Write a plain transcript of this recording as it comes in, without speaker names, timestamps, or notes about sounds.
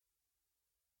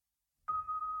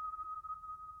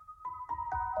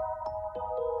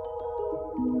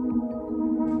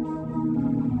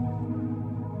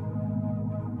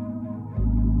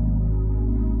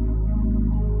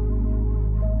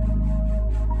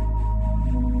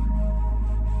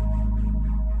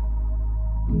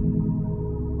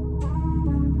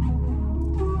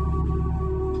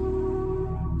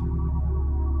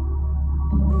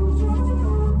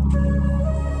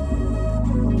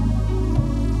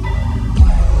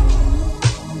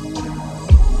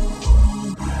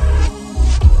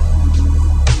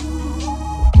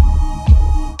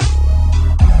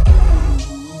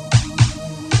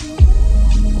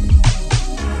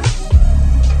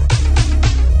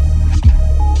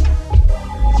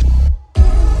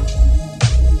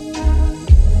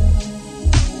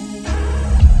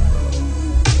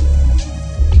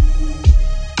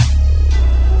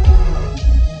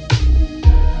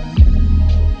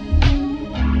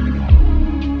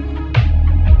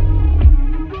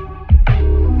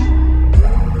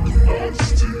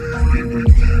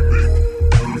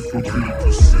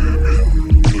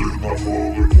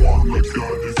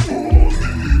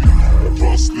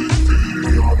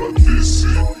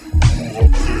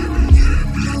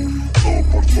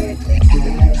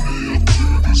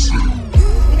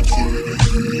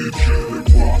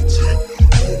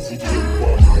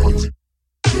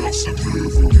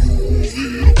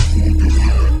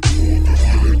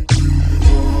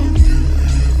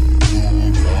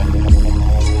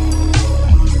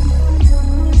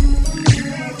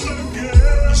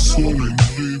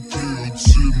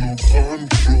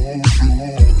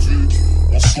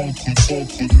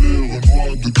l'air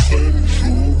noir de crème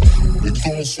jaune. Les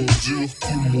temps sont durs,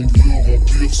 tout le monde veut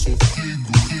remplir son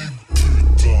frigo.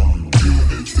 Putain, que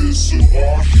l'été sera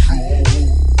chaud.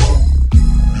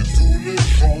 Et tous les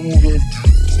gens rêvent du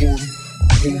trône.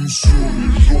 Chrome sur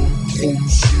les jambes, chrome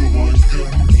sur un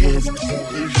gun. Bref, trop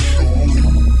est chaud.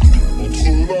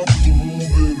 Entre la tombe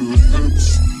et le heps,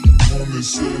 on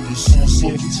essaie de s'en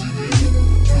sortir.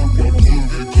 Ne pas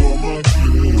crever comme un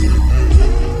clé.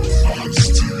 Un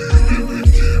style et des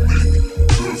gimmicks,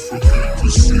 ne faut que te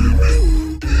s'aimer.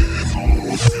 Et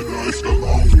non, au final, qu'un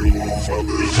angle en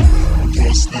faveur. On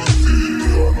passe l'été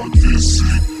à la DC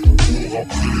pour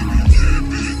après les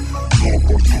yébis. Non,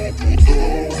 pas le temps pour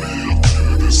dormir,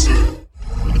 tu le sais.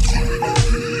 Entre les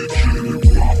bitches et les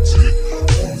parties,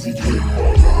 on voudrait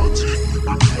maladie.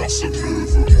 Mais personne ne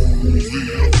veut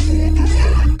mourir pour de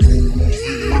vrai.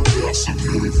 Mourir,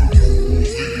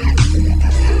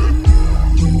 personne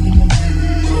ne veut mourir pour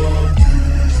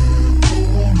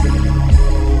de vrai.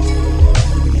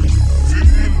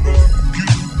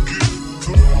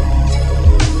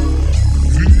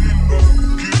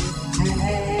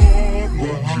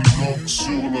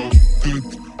 Sur la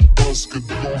tête, basket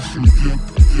blanche,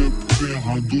 yep,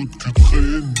 rien d'autre que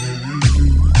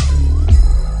traîner.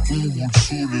 On roule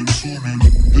sous les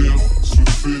terre, se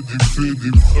fait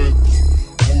des prêtres,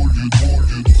 au lieu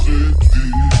de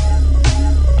traiter.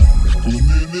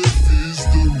 J'connais les fils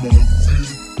de ma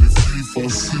ville, les filles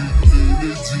faciles et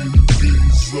les dimpies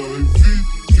à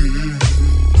éviter.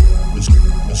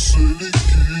 On se les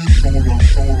quiche en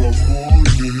lâchant la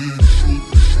monnaie. Shoot,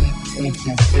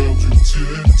 entre frères du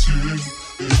tiers,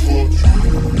 et toi tu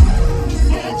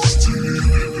nasty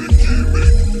et des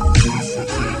gimmicks. Il faut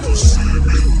que tu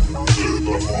s'aimes. Et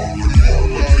d'abord il y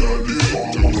a la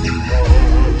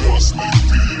passe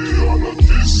l'été à la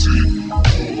DC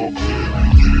pour après les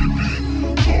yébis.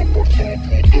 T'as pas le temps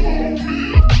pour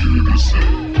dormir, tu le sais.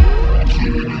 Entre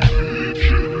les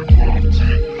bitches et les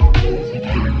parties, on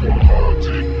voudrait le paradis. Mais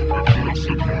personne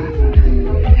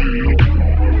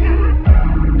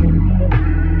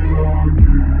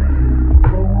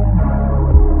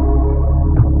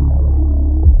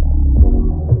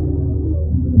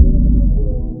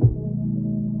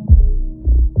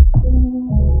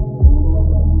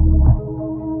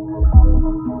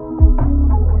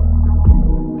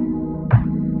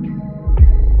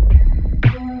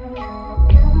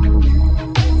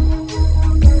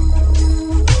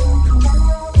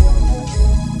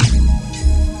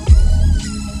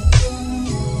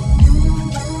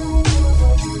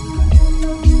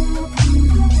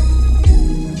veut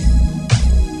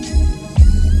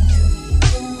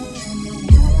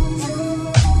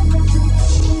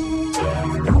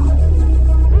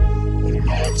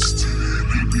mourir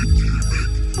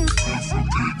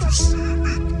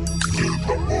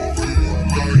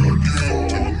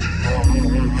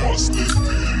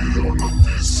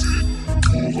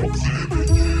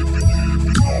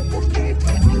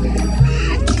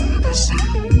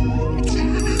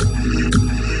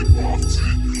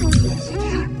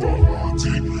pour de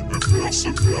vrai.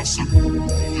 Personne pour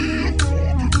mourir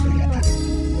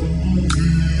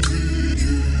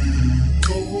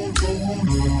pour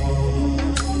de.